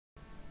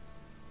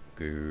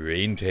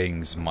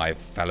Greetings, my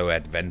fellow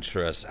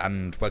adventurers,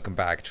 and welcome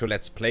back to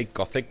Let's Play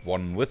Gothic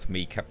 1 with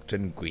me,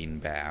 Captain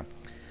Greenbear.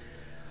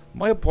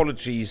 My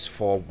apologies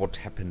for what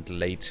happened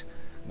late.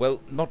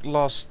 Well, not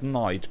last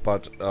night,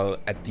 but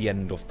at the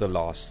end of the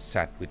last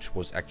set, which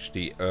was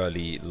actually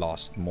early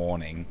last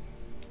morning.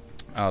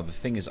 The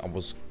thing is, I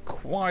was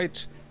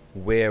quite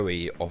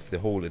wary of the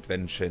whole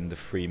adventure in the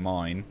free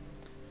mine.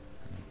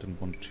 I didn't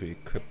want to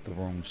equip the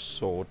wrong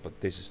sword, but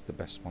this is the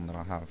best one that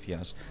I have,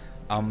 yes.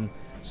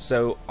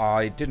 So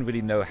I didn't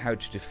really know how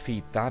to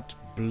defeat that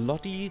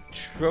bloody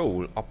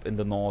troll up in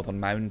the northern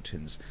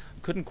mountains. I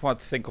couldn't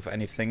quite think of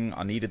anything.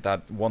 I needed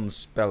that one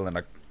spell and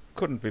I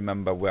couldn't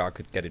remember where I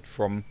could get it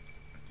from.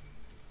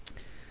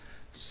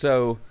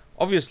 So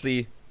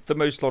obviously the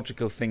most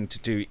logical thing to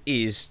do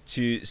is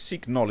to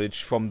seek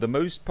knowledge from the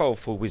most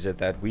powerful wizard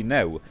that we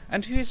know.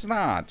 And who is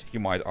that, you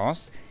might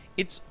ask?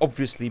 It's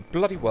obviously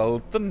bloody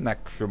well the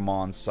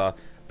necromancer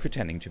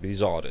pretending to be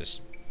Xardas.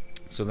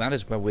 So that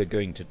is where we're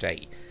going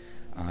today.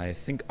 I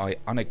think I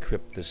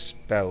unequipped the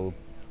spell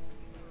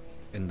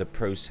in the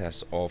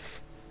process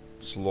of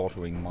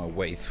slaughtering my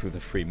way through the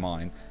free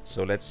mine.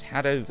 So let's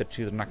head over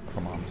to the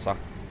necromancer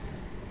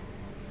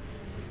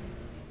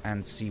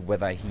and see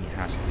whether he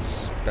has the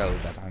spell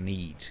that I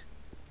need.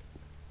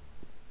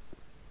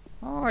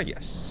 Ah,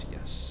 yes,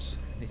 yes.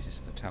 This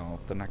is the tower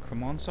of the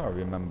necromancer. I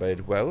remember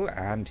it well.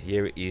 And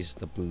here is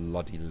the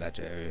bloody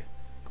letter.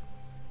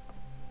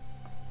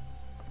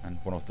 And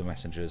one of the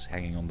messengers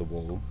hanging on the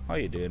wall. How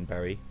you doing,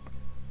 Barry?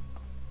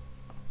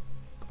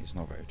 He's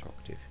not very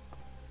talkative.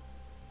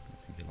 I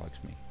don't think he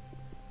likes me.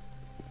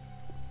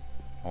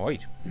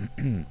 Alright.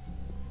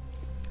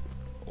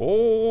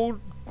 Oh,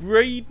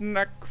 great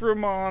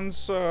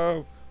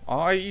necromancer!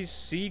 I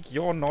seek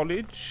your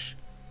knowledge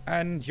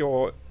and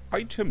your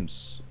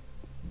items.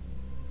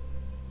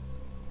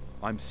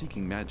 I'm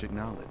seeking magic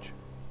knowledge.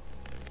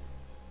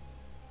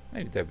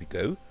 Hey, there we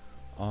go.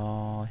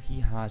 He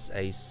has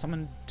a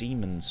summon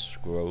demon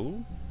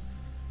scroll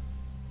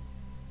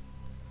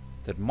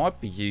that might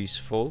be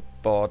useful,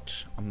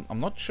 but I'm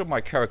not sure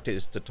my character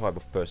is the type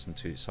of person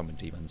to summon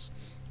demons,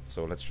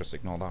 so let's just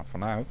ignore that for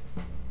now.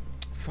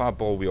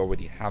 Fireball we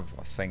already have,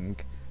 I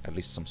think, at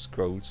least some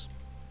scrolls.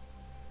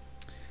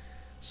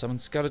 Summon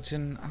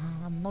skeleton.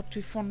 I'm not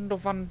too fond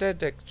of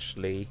undead,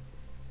 actually.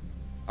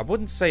 I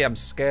wouldn't say I'm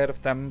scared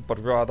of them, but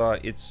rather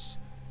it's,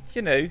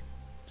 you know,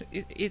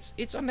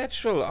 it's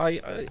unnatural.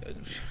 I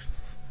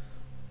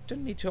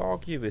don't need to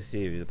argue with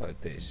you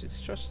about this.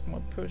 It's just my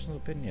personal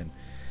opinion.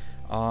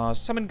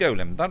 Summon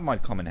golem, that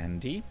might come in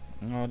handy.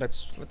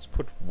 Let's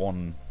put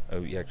one.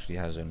 Oh, he actually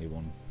has only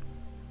one.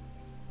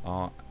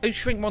 Oh,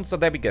 shrink monster.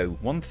 There we go.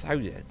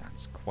 1,000.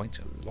 That's quite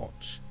a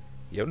lot.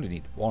 You only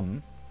need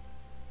one,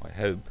 I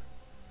hope.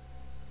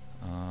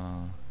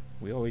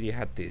 We already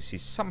had this. He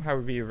somehow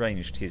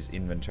rearranged his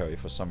inventory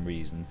for some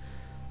reason.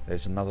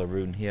 There's another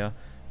rune here.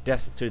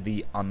 Death to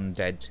the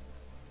undead.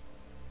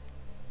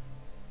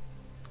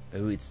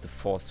 Oh, it's the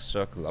 4th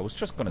circle. I was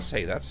just gonna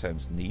say that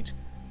sounds neat,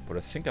 but I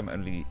think I'm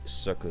only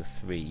circle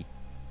 3.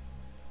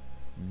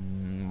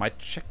 Might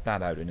check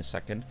that out in a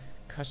second.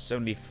 Costs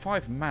only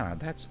 5 mana.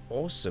 That's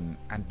awesome,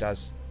 and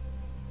does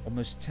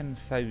almost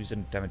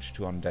 10,000 damage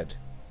to undead.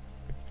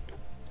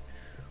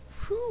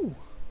 Whew.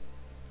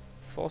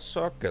 4th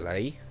circle,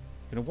 eh?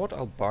 You know what?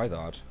 I'll buy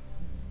that.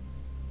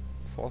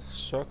 4th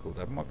circle.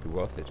 That might be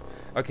worth it.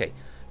 Okay.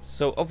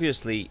 So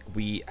obviously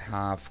we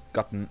have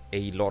gotten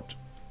a lot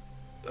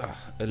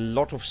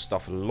of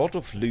stuff, a lot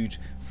of loot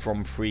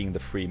from freeing the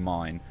free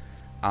mine,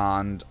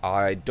 and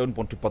I don't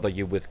want to bother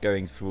you with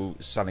going through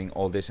selling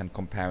all this and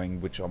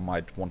comparing which I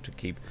might want to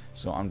keep,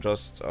 so I'm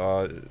just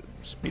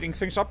speeding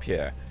things up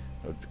here.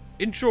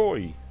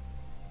 Enjoy!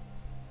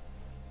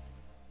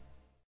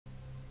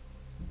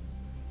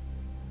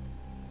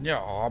 Yeah,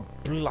 oh,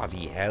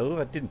 bloody hell,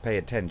 I didn't pay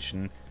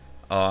attention.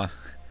 No,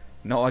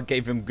 I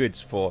gave him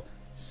goods for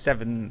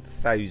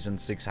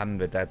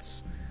 7,600.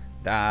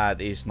 That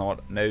is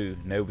not, no,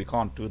 we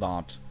can't do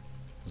that,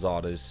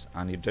 Xardas,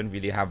 and you don't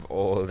really have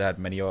all that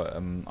many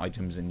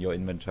items in your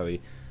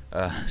inventory,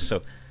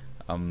 so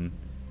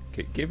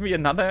give me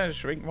another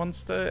shrink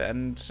monster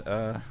and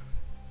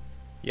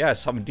yeah,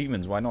 summon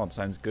demons, why not?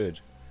 Sounds good.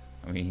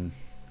 I mean,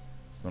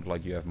 it's not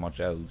like you have much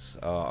else.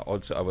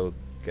 Also, I will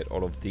get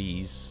all of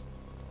these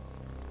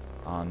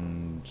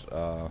and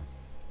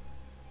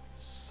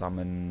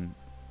summon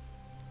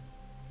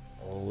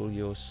all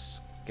your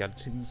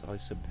skeletons, I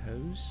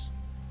suppose.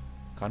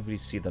 Can't really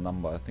see the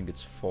number. I think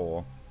it's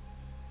 4.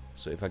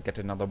 So if I get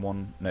another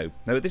one, no,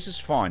 this is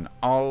fine.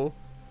 I'll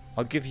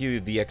give you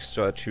the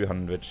extra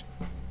 200.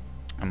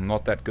 I'm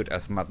not that good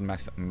at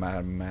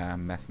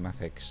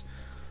mathematics,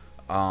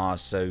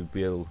 so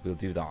we'll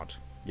do that.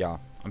 Yeah,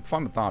 I'm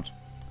fine with that.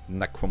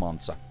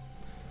 Necromancer.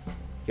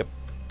 Yep,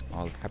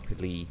 I'll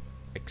happily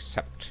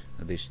accept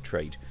this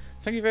trade.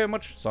 Thank you very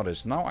much,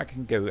 Xardas. Now I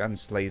can go and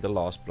slay the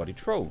last bloody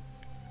troll.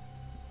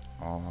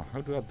 How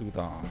do I do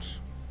that?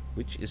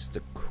 Which is the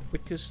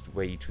quickest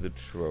way to the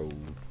troll?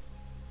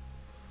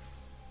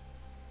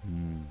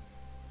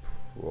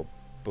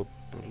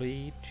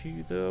 probably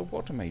to the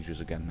water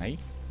mages again, eh?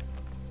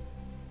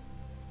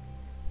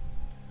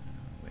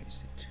 Where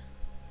is it?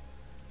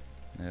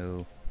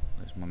 No,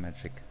 where's my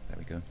magic? There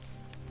we go.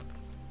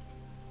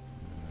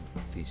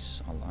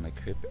 These I'll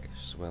unequip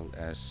as well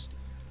as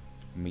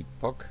meat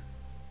bug.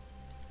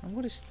 And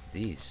what is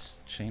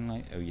this? Chain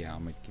light? Oh yeah, I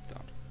might keep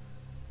that.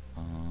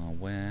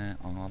 Where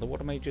are the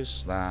water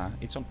mages? There.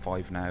 It's on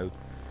 5 now.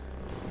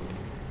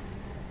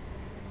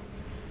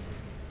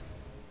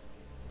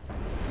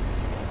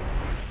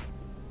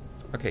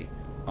 Okay.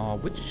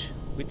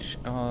 Which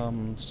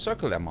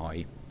circle am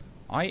I?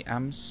 I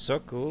am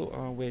circle.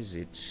 Where is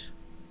it?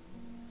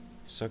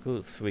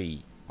 Circle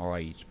 3.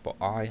 Alright, but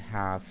I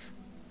have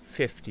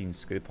 15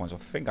 skill points. I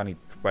think I need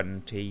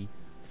 20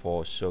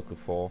 for circle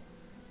 4.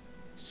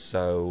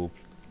 So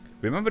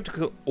remember to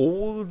kill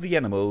all the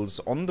animals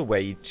on the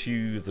way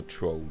to the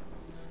troll.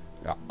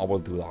 Yeah, I will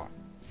do that.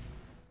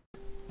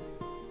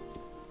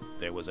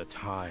 There was a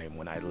time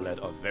when I led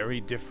a very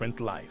different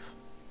life.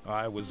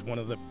 I was one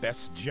of the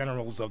best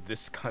generals of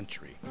this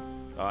country.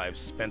 I've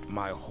spent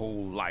my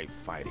whole life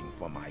fighting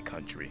for my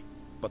country.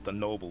 But the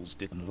nobles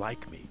didn't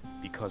like me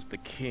because the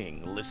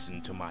king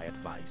listened to my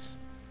advice.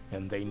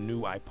 And they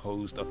knew I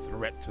posed a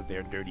threat to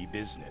their dirty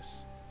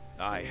business.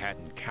 I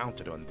hadn't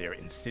counted on their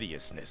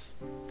insidiousness.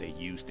 They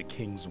used the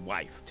king's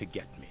wife to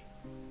get me.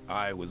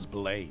 I was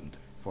blamed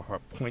for her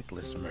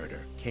pointless murder.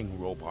 King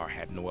Robar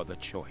had no other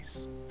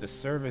choice. The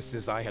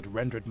services I had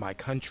rendered my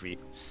country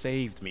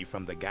saved me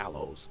from the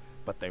gallows,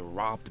 but they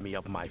robbed me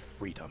of my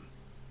freedom.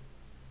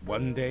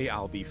 One day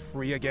I'll be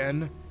free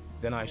again,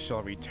 then I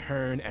shall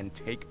return and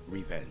take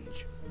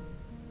revenge.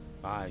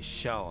 I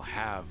shall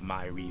have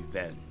my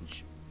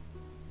revenge.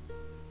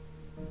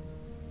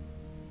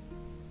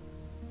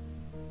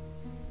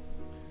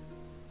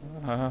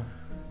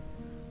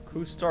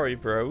 Cool story,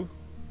 bro.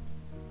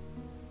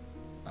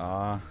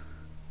 I'm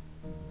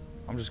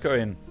just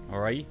going,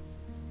 alright?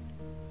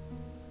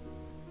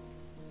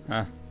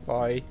 Huh,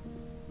 bye.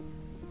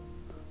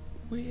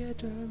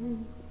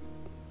 Weirdo.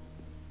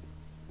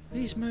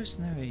 These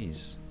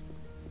mercenaries.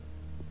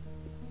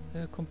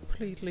 They're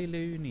completely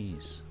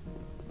loonies.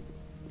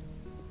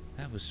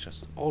 That was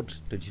just odd,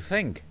 did you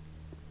think?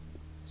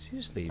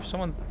 Seriously, if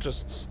someone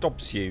just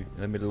stops you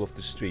in the middle of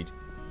the street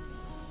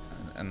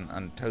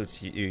and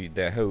tells you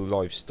their whole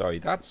life story,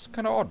 that's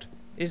kind of odd,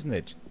 isn't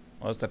it?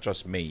 Or is that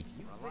just me?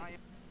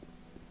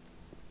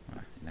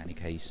 In any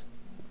case.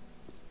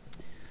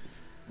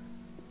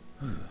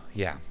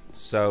 Yeah,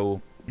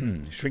 so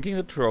shrinking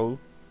the troll,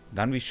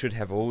 then we should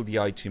have all the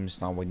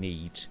items now we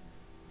need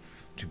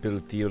to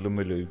build the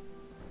Ulu-Mulu.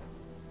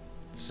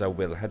 So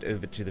we'll head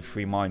over to the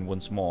free mine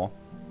once more.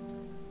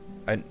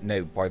 And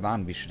no, by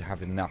then we should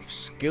have enough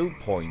skill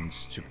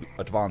points to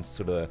advance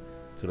to the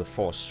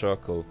 4th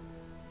circle.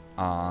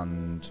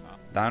 And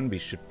then we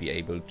should be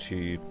able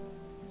to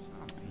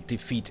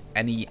defeat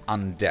any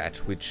undead,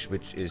 which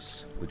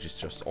is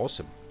just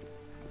awesome.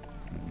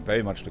 I'm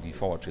very much looking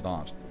forward to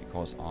that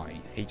because I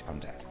hate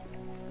undead.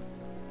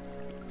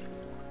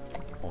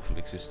 Awful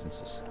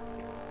existences.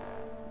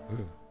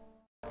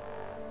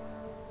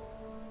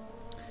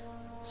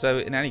 So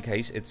in any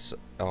case, it's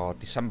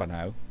December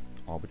now,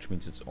 which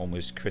means it's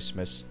almost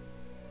Christmas.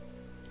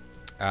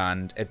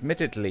 And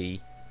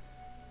admittedly,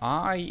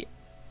 I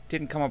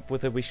didn't come up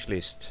with a wish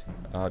list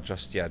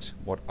just yet,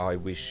 what I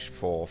wish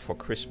for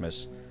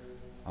Christmas.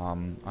 I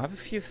have a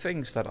few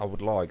things that I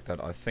would like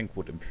that I think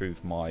would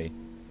improve my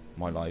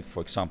life.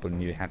 For example,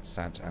 new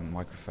headset and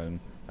microphone.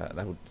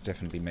 That would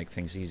definitely make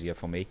things easier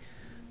for me.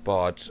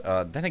 But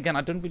then again,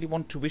 I don't really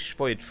want to wish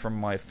for it from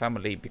my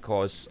family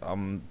because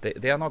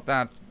they are not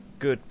that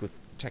good with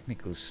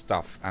technical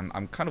stuff, and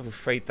I'm kind of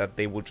afraid that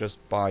they will just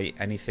buy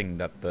anything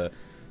that the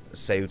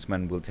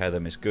salesman will tell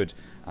them is good,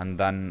 and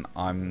then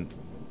I'm,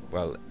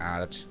 well,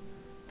 at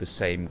the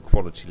same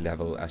quality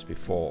level as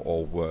before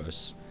or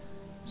worse.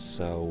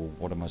 So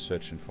what am I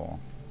searching for?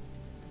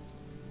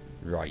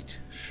 Right,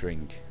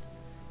 shrink.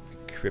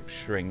 Equip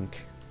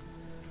shrink.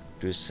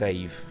 Do a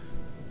save.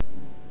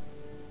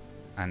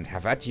 And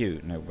have at you.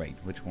 No, wait,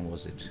 which one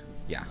was it?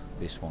 Yeah,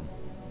 this one.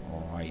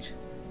 Alright.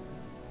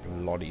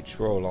 Bloody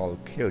troll, I'll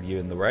kill you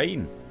in the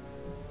rain.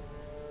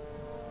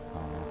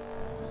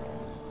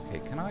 Okay,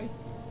 can I?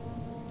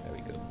 There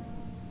we go.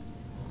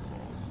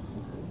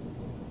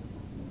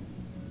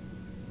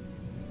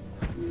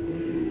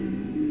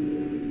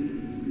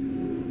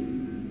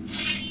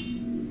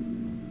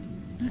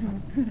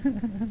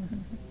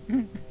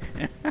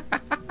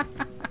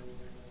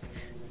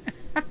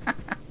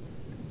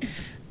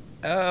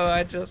 Oh,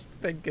 I just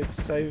think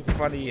it's so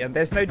funny. And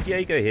there's no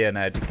Diego here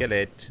now to kill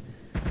it.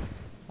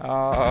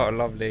 Oh,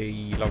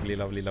 lovely, lovely,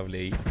 lovely,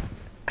 lovely.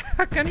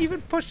 I can't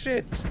even push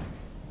it.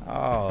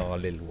 Oh,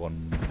 little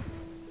one.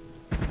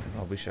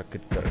 I wish I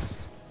could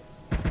just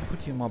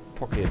put you in my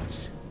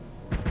pocket.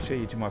 Show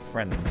you to my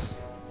friends.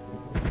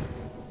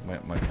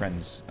 My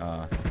friends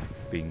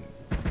being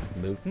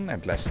Milton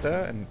and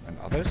Lester and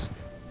others.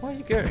 Where are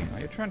you going? Are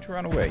you trying to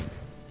run away?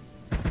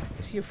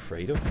 Is he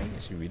afraid of me?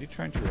 Is he really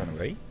trying to run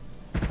away?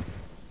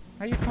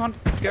 Oh, you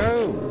can't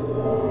go.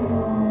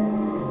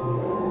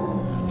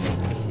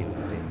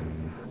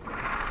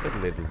 The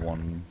little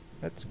one.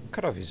 Let's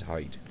cut off his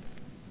hide.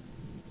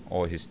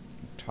 Or his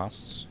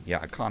tusks. Yeah,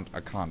 I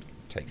can't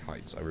take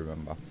hides, I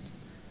remember.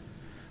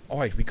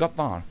 Alright, we got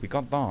that. We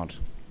got that.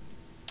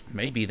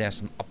 Maybe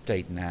there's an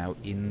update now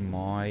in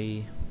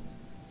my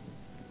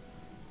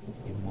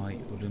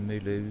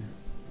Ulu-Mulu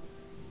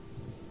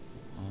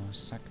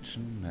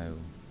section. No.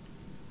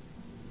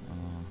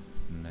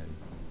 No.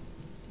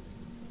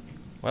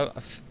 Well,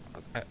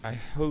 I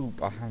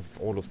hope I have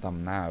all of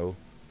them now.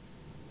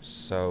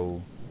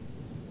 So,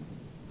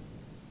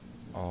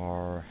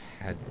 are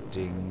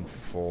heading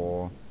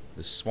for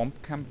the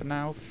swamp camp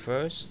now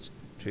first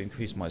to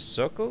increase my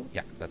circle.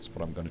 Yeah, that's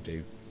what I'm gonna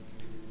do.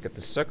 Get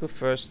the circle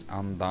first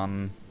and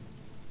then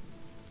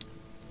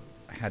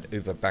head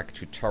over back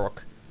to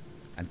Tarok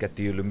and get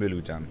the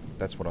Ulu-Mulu done.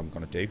 That's what I'm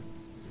gonna do.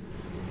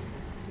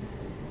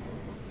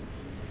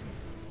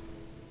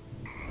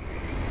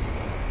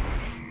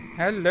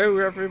 Hello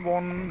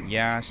everyone!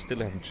 Yeah, I still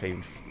haven't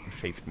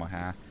shaved my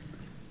hair.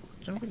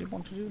 I don't really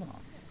want to do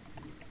that.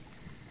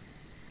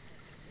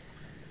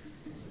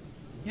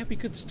 Yeah, we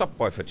could stop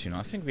by for tuna.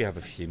 I think we have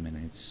a few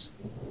minutes.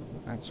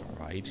 That's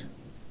alright.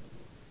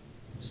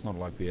 It's not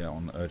like we are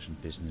on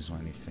urgent business or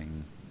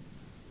anything.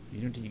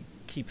 You need to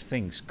keep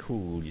things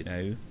cool, you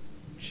know.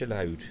 Chill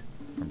out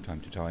from time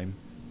to time.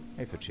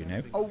 Hey,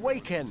 Fortuno.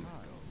 Awaken!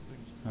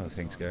 How are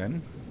things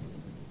going?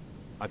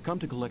 I've come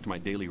to collect my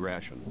daily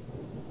ration.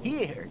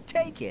 Here,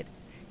 take it.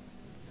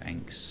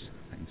 Thanks.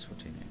 Thanks,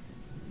 Fortuno.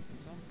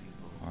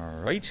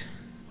 Alright.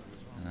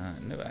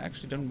 No, I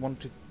actually don't want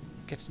to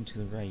get into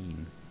the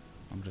rain.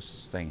 I'm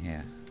just staying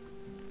here.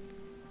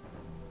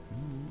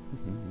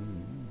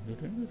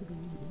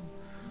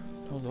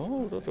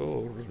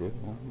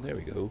 There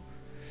we go.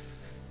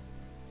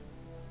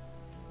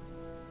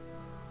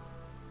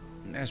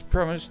 As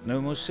promised,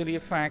 no more silly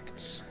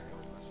effects.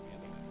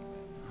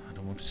 I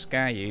don't want to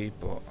scare you,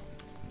 but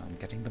I'm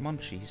getting the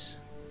munchies.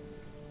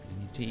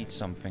 I need to eat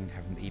something.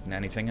 Haven't eaten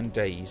anything in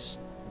days.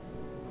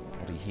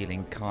 Body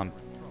healing can't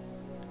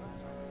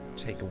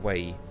take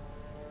away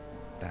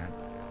that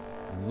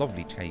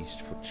lovely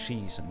taste for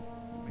cheese and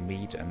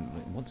meat. And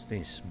what's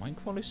this?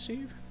 Minecrawler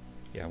soup?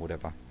 Yeah,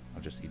 whatever.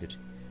 I'll just eat it.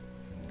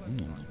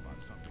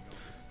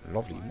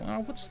 Lovely.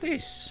 Wow, what's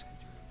this?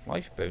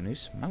 Life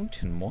bonus.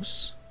 Mountain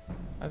moss.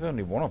 I've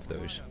only one of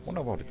those.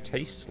 Wonder what it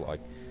tastes like.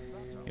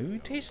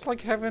 It tastes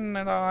like heaven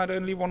and I had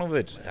only one of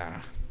it.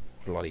 Ah,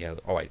 bloody hell.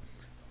 Alright,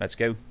 let's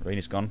go. Rain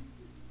is gone.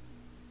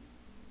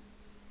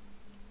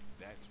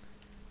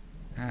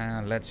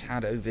 Let's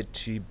head over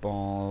to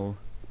Bal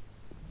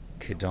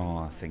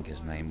Kedar, I think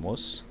his name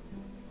was.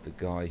 The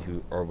guy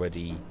who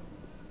already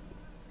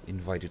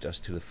invited us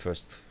to the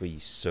first 3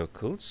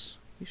 circles.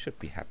 We should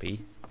be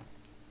happy.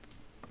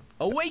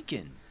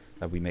 Awaken!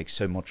 That we make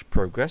so much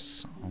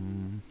progress.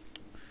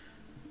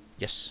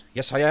 Yes,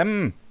 yes I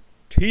am!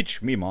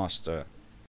 Teach me, master!